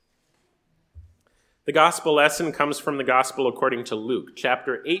The gospel lesson comes from the gospel according to Luke,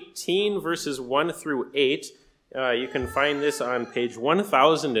 chapter 18, verses 1 through 8. You can find this on page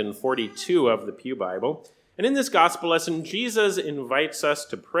 1042 of the Pew Bible. And in this gospel lesson, Jesus invites us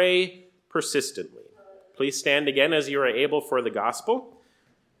to pray persistently. Please stand again as you are able for the gospel.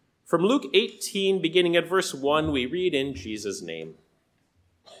 From Luke 18, beginning at verse 1, we read in Jesus' name.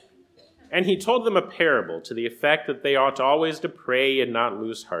 And he told them a parable to the effect that they ought always to pray and not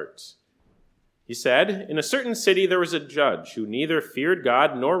lose heart. He said, in a certain city there was a judge who neither feared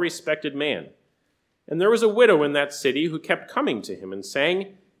God nor respected man. And there was a widow in that city who kept coming to him and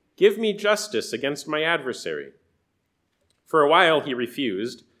saying, "Give me justice against my adversary." For a while he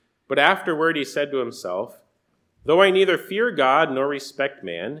refused, but afterward he said to himself, "Though I neither fear God nor respect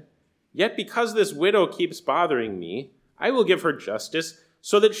man, yet because this widow keeps bothering me, I will give her justice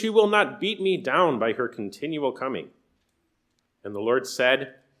so that she will not beat me down by her continual coming." And the Lord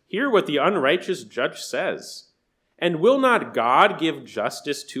said, "Hear what the unrighteous judge says. And will not God give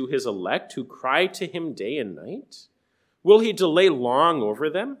justice to his elect who cry to him day and night? Will he delay long over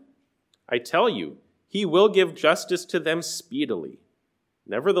them? I tell you, he will give justice to them speedily.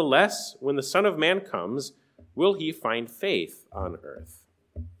 Nevertheless, when the Son of Man comes, will he find faith on earth?"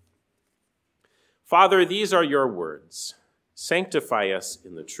 Father, these are your words. Sanctify us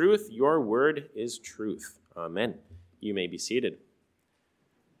in the truth. Your word is truth. Amen. You may be seated.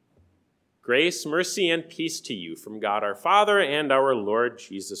 Grace, mercy, and peace to you from God our Father and our Lord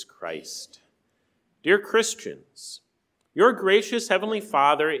Jesus Christ. Dear Christians, your gracious Heavenly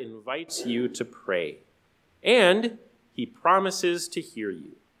Father invites you to pray, and he promises to hear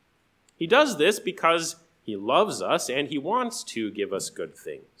you. He does this because he loves us and he wants to give us good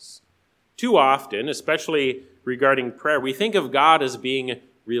things. Too often, especially regarding prayer, we think of God as being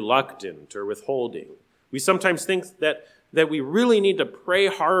reluctant or withholding. We sometimes think that we really need to pray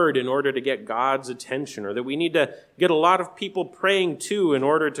hard in order to get God's attention, or that we need to get a lot of people praying too in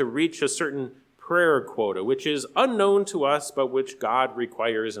order to reach a certain prayer quota, which is unknown to us, but which God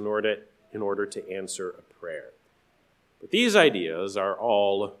requires in order to answer a prayer. But these ideas are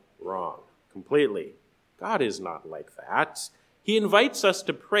all wrong, completely. God is not like that. He invites us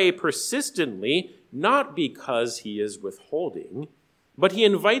to pray persistently, not because he is withholding, but he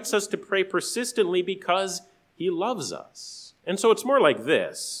invites us to pray persistently because he loves us. And so it's more like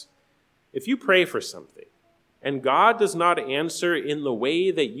this. If you pray for something and God does not answer in the way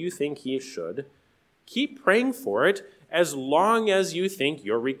that you think he should, keep praying for it as long as you think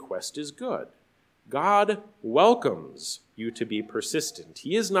your request is good. God welcomes you to be persistent.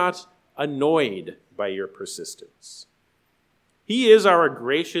 He is not annoyed by your persistence. He is our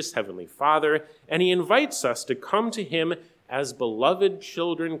gracious Heavenly Father, and he invites us to come to him as beloved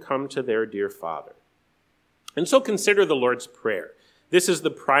children come to their dear Father. And so consider the Lord's Prayer. This is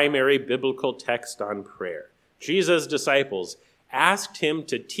the primary biblical text on prayer. Jesus' disciples asked him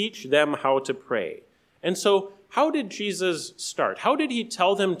to teach them how to pray. And so how did Jesus start? How did he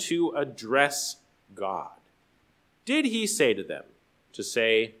tell them to address God? Did he say to them,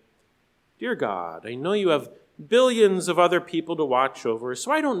 "Dear God, I know you have billions of other people to watch over,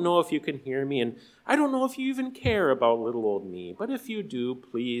 so I don't know if you can hear me, and I don't know if you even care about little old me, but if you do,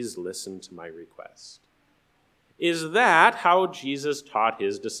 please listen to my request"? Is that how Jesus taught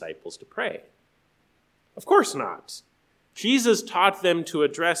his disciples to pray? Of course not. Jesus taught them to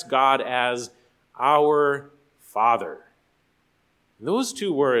address God as our Father. Those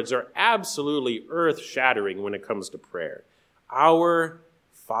two words are absolutely earth-shattering when it comes to prayer. Our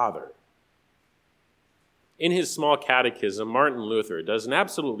Father. In his small catechism, Martin Luther does an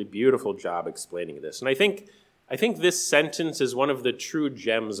absolutely beautiful job explaining this. And I think this sentence is one of the true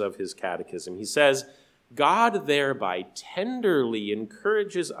gems of his catechism. He says, "God thereby tenderly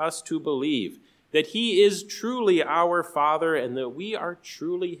encourages us to believe that he is truly our Father and that we are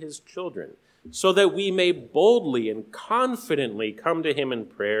truly his children, so that we may boldly and confidently come to him in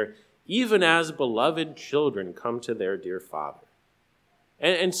prayer, even as beloved children come to their dear Father."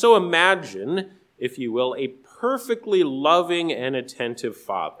 And so imagine, if you will, a perfectly loving and attentive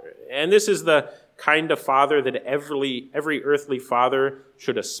Father. And this is the kind of father that every earthly father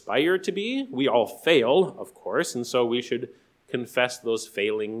should aspire to be. We all fail, of course, and so we should confess those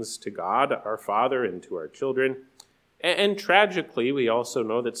failings to God, our Father, and to our children. And tragically, we also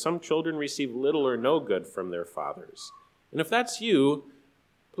know that some children receive little or no good from their fathers. And if that's you,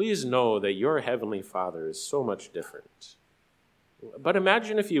 please know that your Heavenly Father is so much different. But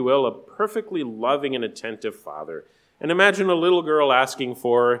imagine, if you will, a perfectly loving and attentive father. And imagine a little girl asking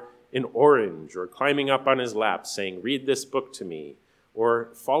for an orange, or climbing up on his lap saying, "Read this book to me,"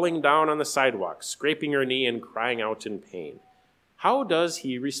 or falling down on the sidewalk, scraping her knee and crying out in pain. How does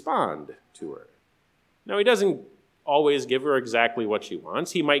he respond to her? Now, he doesn't always give her exactly what she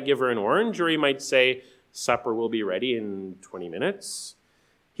wants. He might give her an orange, or he might say, supper will be ready in 20 minutes.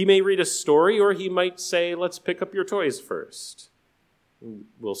 He may read a story, or he might say, let's pick up your toys first.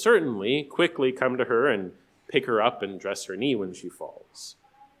 We'll certainly quickly come to her and pick her up and dress her knee when she falls.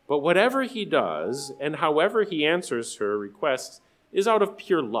 But whatever he does, and however he answers her requests, is out of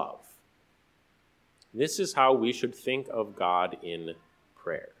pure love. This is how we should think of God in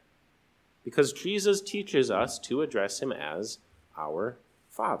prayer, because Jesus teaches us to address him as our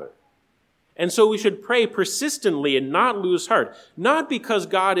Father. And so we should pray persistently and not lose heart, not because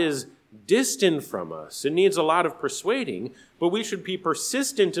God is distant from us and needs a lot of persuading, but we should be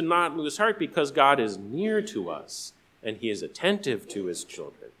persistent and not lose heart because God is near to us and he is attentive to his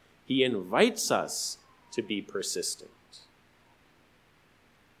children. He invites us to be persistent.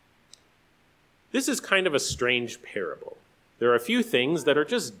 This is kind of a strange parable. There are a few things that are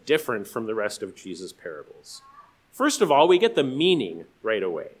just different from the rest of Jesus' parables. First of all, we get the meaning right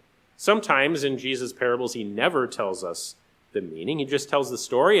away. Sometimes in Jesus' parables, he never tells us the meaning. He just tells the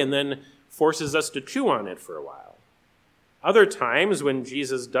story and then forces us to chew on it for a while. Other times, when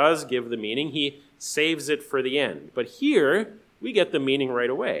Jesus does give the meaning, he saves it for the end. But here, we get the meaning right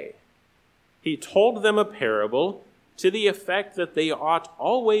away. He told them a parable to the effect that they ought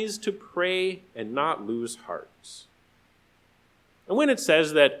always to pray and not lose heart. And when it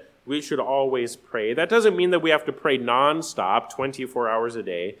says that we should always pray, that doesn't mean that we have to pray nonstop, 24 hours a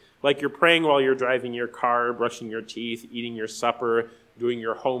day, like you're praying while you're driving your car, brushing your teeth, eating your supper, doing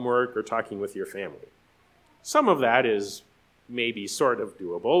your homework, or talking with your family. Some of that is maybe sort of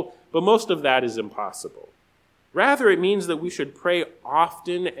doable, but most of that is impossible. Rather, it means that we should pray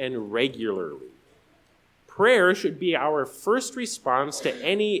often and regularly. Prayer should be our first response to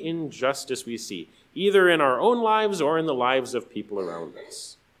any injustice we see, either in our own lives or in the lives of people around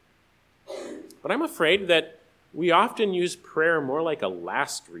us. But I'm afraid that we often use prayer more like a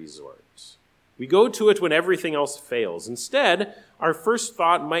last resort. We go to it when everything else fails. Instead, our first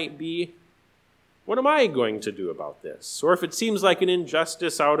thought might be, what am I going to do about this? Or if it seems like an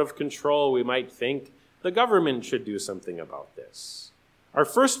injustice out of control, we might think the government should do something about this. Our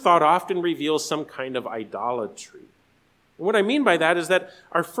first thought often reveals some kind of idolatry. And what I mean by that is that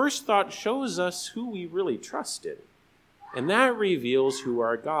our first thought shows us who we really trust in. And that reveals who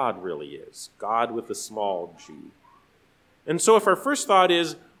our God really is, God with a small g. And so if our first thought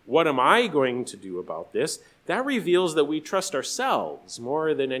is, what am I going to do about this? That reveals that we trust ourselves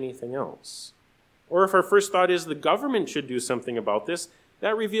more than anything else. Or if our first thought is the government should do something about this,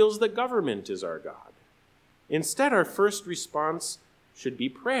 that reveals that government is our God. Instead, our first response should be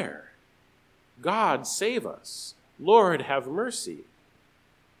prayer. God, save us. Lord, have mercy.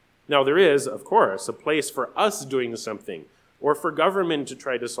 Now, there is, of course, a place for us doing something or for government to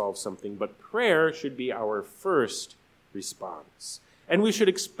try to solve something, but prayer should be our first response. And we should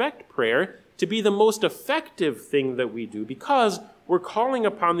expect prayer to be the most effective thing that we do because we're calling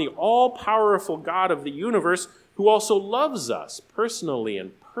upon the all-powerful God of the universe who also loves us personally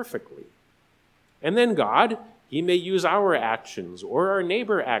and perfectly. And then God, he may use our actions or our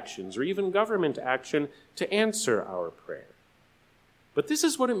neighbor actions or even government action to answer our prayer. But this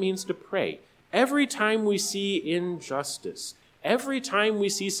is what it means to pray. Every time we see injustice, every time we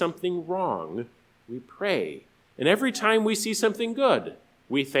see something wrong, we pray. And every time we see something good,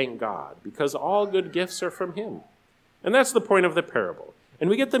 we thank God, because all good gifts are from him. And that's the point of the parable. And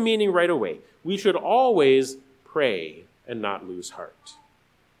we get the meaning right away. We should always pray and not lose heart.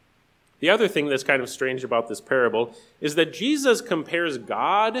 The other thing that's kind of strange about this parable is that Jesus compares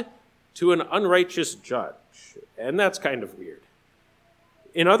God to an unrighteous judge. And that's kind of weird.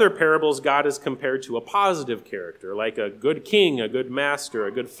 In other parables, God is compared to a positive character, like a good king, a good master,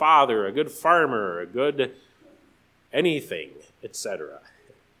 a good father, a good farmer, a good anything, etc.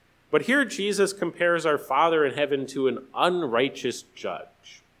 But here Jesus compares our Father in heaven to an unrighteous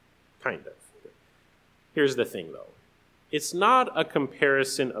judge. Kind of. Here's the thing, though. It's not a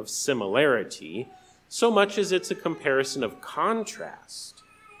comparison of similarity so much as it's a comparison of contrast.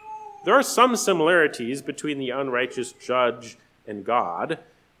 There are some similarities between the unrighteous judge and God,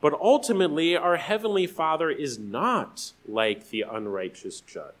 but ultimately our Heavenly Father is not like the unrighteous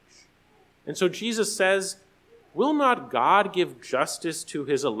judge. And so Jesus says, will not God give justice to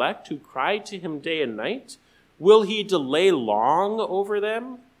his elect who cry to him day and night? Will he delay long over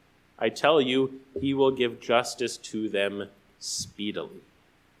them? I tell you, he will give justice to them speedily.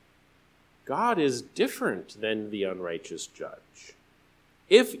 God is different than the unrighteous judge.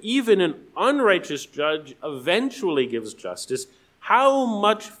 If even an unrighteous judge eventually gives justice, how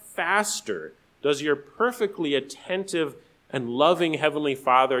much faster does your perfectly attentive and loving Heavenly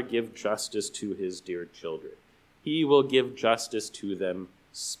Father give justice to his dear children. He will give justice to them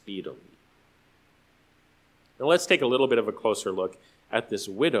speedily. Now let's take a little bit of a closer look at this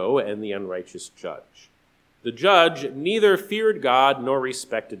widow and the unrighteous judge. The judge neither feared God nor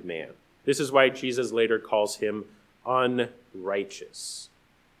respected man. This is why Jesus later calls him unrighteous.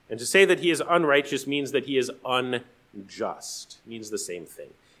 And to say that he is unrighteous means that he is unjust. It means the same thing.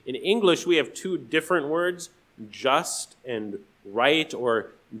 In English, we have two different words, just and right,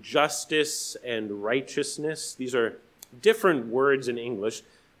 or justice and righteousness. These are different words in English,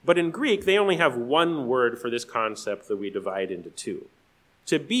 but in Greek, they only have one word for this concept that we divide into two.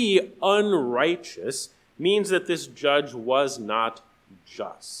 To be unrighteous means that this judge was not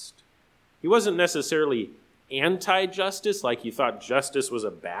just. He wasn't necessarily anti-justice, like he thought justice was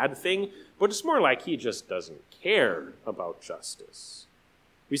a bad thing, but it's more like he just doesn't care about justice.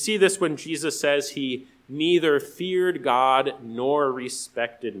 We see this when Jesus says he neither feared God nor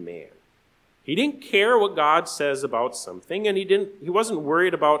respected man. He didn't care what God says about something, and he wasn't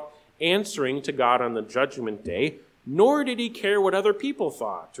worried about answering to God on the judgment day, nor did he care what other people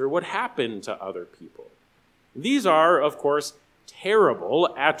thought or what happened to other people. These are, of course,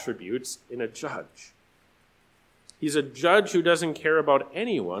 terrible attributes in a judge. He's a judge who doesn't care about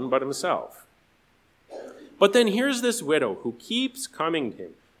anyone but himself. But then here's this widow who keeps coming to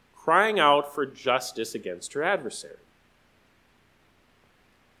him, crying out for justice against her adversary.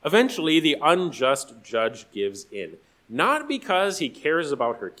 Eventually, the unjust judge gives in, not because he cares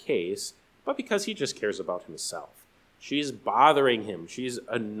about her case, but because he just cares about himself. She's bothering him. She's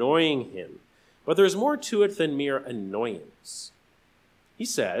annoying him. But there's more to it than mere annoyance. He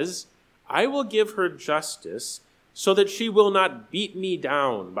says, I will give her justice so that she will not beat me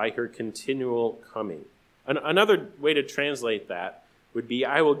down by her continual coming. Another way to translate that would be,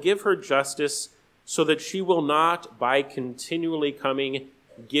 I will give her justice so that she will not, by continually coming,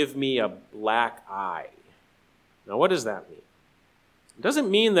 give me a black eye. Now, what does that mean? It doesn't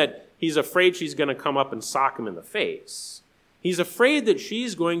mean that he's afraid she's going to come up and sock him in the face. He's afraid that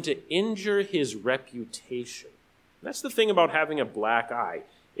she's going to injure his reputation. That's the thing about having a black eye.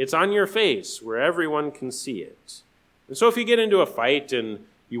 It's on your face where everyone can see it. And so if you get into a fight and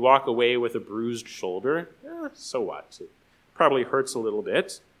you walk away with a bruised shoulder, so what? It probably hurts a little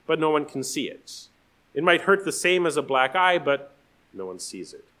bit, but no one can see it. It might hurt the same as a black eye, but no one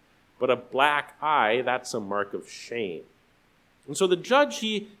sees it. But a black eye, that's a mark of shame. And so the judge,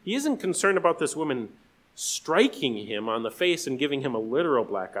 he isn't concerned about this woman striking him on the face and giving him a literal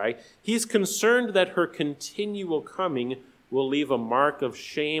black eye. He's concerned that her continual coming will leave a mark of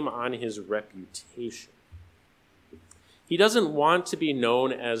shame on his reputation. He doesn't want to be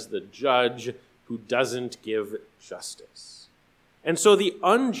known as the judge who doesn't give justice. And so the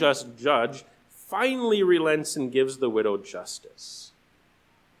unjust judge finally relents and gives the widow justice.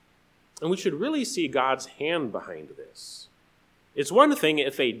 And we should really see God's hand behind this. It's one thing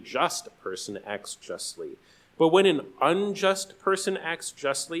if a just person acts justly, but when an unjust person acts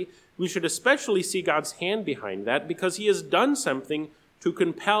justly, we should especially see God's hand behind that because he has done something to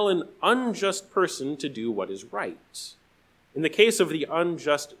compel an unjust person to do what is right. In the case of the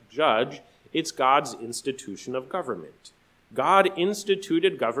unjust judge, it's God's institution of government. God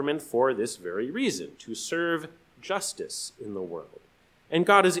instituted government for this very reason, to serve justice in the world. And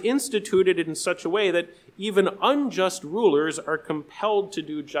God has instituted it in such a way that even unjust rulers are compelled to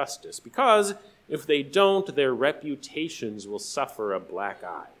do justice, because if they don't, their reputations will suffer a black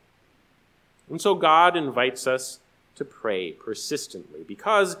eye. And so God invites us to pray persistently,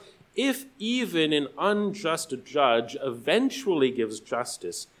 because if even an unjust judge eventually gives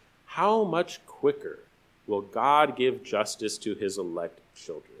justice, how much quicker will God give justice to his elect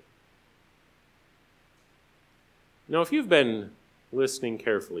children? Now, if you've been listening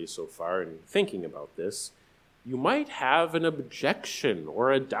carefully so far and thinking about this, you might have an objection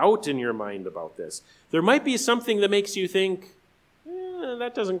or a doubt in your mind about this. There might be something that makes you think,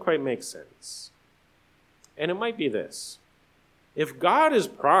 that doesn't quite make sense. And it might be this. If God has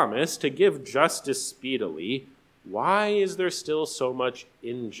promised to give justice speedily, why is there still so much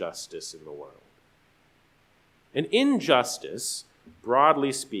injustice in the world? And injustice,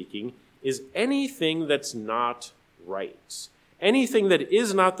 broadly speaking, is anything that's not right. Anything that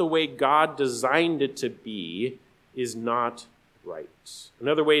is not the way God designed it to be is not right.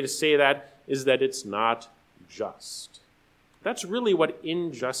 Another way to say that is that it's not just. That's really what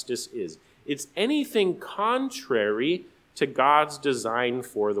injustice is. It's anything contrary to God's design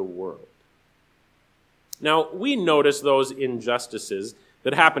for the world. Now, we notice those injustices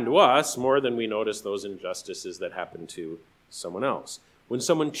that happen to us more than we notice those injustices that happen to someone else. When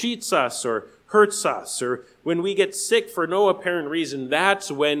someone cheats us or hurts us, or when we get sick for no apparent reason,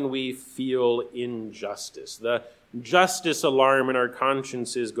 that's when we feel injustice. The justice alarm in our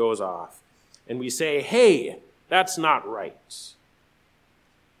consciences goes off, and we say, hey, that's not right.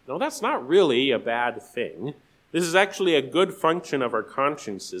 No, that's not really a bad thing. This is actually a good function of our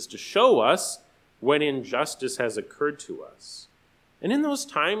consciences to show us when injustice has occurred to us. And in those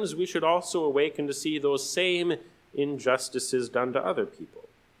times, we should also awaken to see those same injustices done to other people.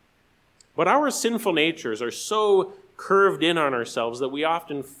 But our sinful natures are so curved in on ourselves that we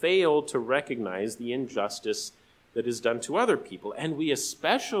often fail to recognize the injustice that is done to other people. And we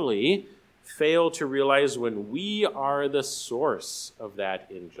especially fail to realize when we are the source of that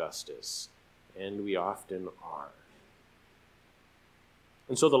injustice. And we often are.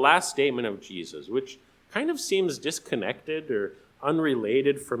 And so the last statement of Jesus, which kind of seems disconnected or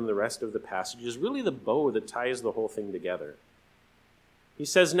unrelated from the rest of the passage, is really the bow that ties the whole thing together. He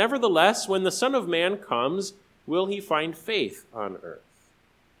says, nevertheless, when the Son of Man comes, will he find faith on earth?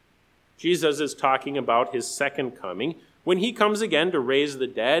 Jesus is talking about his second coming, when he comes again to raise the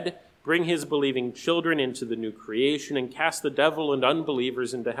dead, bring his believing children into the new creation, and cast the devil and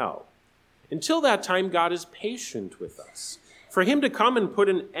unbelievers into hell. Until that time, God is patient with us. For him to come and put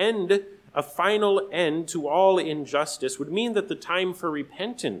an end, a final end to all injustice, would mean that the time for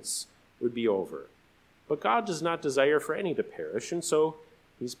repentance would be over. But God does not desire for any to perish, and so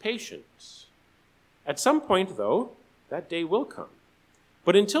he's patient. At some point, though, that day will come.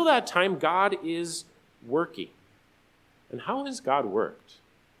 But until that time, God is working. And how has God worked?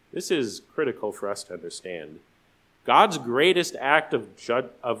 This is critical for us to understand. God's greatest act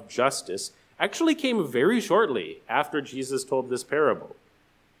of justice actually came very shortly after Jesus told this parable.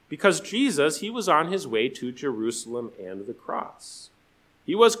 Because Jesus, he was on his way to Jerusalem and the cross.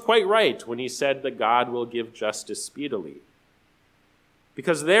 He was quite right when he said that God will give justice speedily.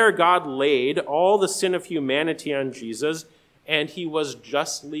 Because there God laid all the sin of humanity on Jesus, and he was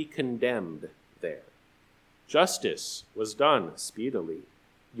justly condemned there. Justice was done speedily.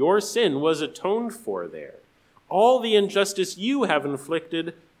 Your sin was atoned for there. All the injustice you have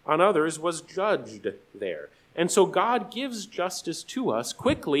inflicted on others was judged there. And so God gives justice to us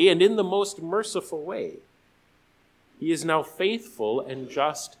quickly and in the most merciful way. He is now faithful and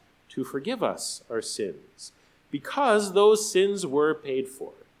just to forgive us our sins, because those sins were paid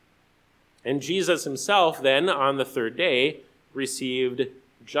for. And Jesus himself then, on the third day, received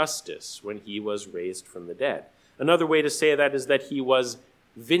justice when he was raised from the dead. Another way to say that is that he was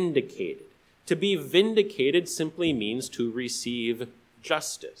vindicated. To be vindicated simply means to receive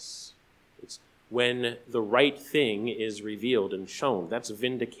justice. It's when the right thing is revealed and shown. That's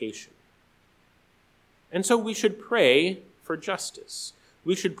vindication. And so we should pray for justice.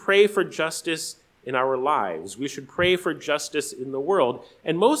 We should pray for justice in our lives. We should pray for justice in the world.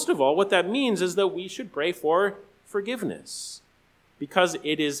 And most of all, what that means is that we should pray for forgiveness, because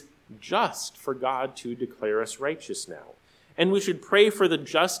it is just for God to declare us righteous now. And we should pray for the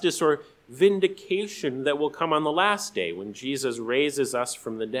justice or vindication that will come on the last day when Jesus raises us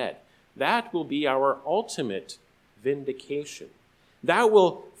from the dead. That will be our ultimate vindication. That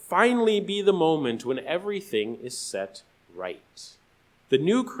will finally be the moment when everything is set right. The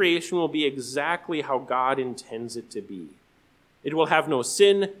new creation will be exactly how God intends it to be. It will have no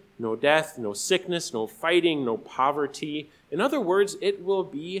sin, no death, no sickness, no fighting, no poverty. In other words, it will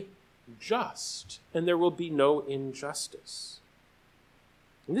be just, and there will be no injustice.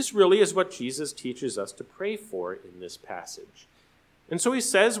 And this really is what Jesus teaches us to pray for in this passage. And so he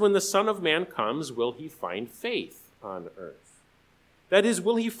says, when the Son of Man comes, will he find faith on earth? That is,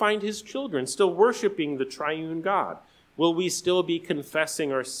 will he find his children still worshiping the triune God? Will we still be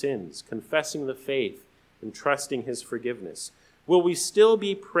confessing our sins, confessing the faith, and trusting his forgiveness? Will we still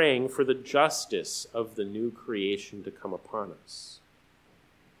be praying for the justice of the new creation to come upon us?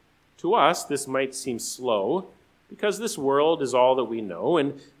 To us, this might seem slow, because this world is all that we know,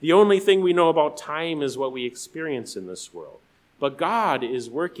 and the only thing we know about time is what we experience in this world. But God is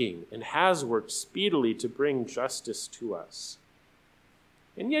working and has worked speedily to bring justice to us.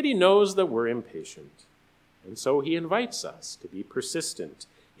 And yet he knows that we're impatient. And so he invites us to be persistent.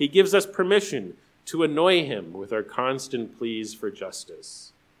 He gives us permission to annoy him with our constant pleas for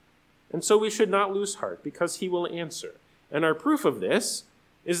justice. And so we should not lose heart, because he will answer. And our proof of this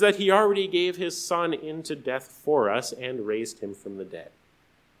is that he already gave his Son into death for us and raised him from the dead.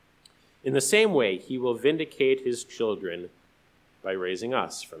 In the same way, he will vindicate his children by raising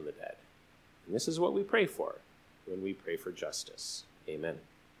us from the dead. And this is what we pray for when we pray for justice. Amen.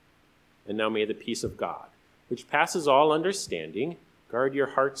 And now may the peace of God, which passes all understanding, guard your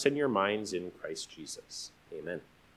hearts and your minds in Christ Jesus. Amen.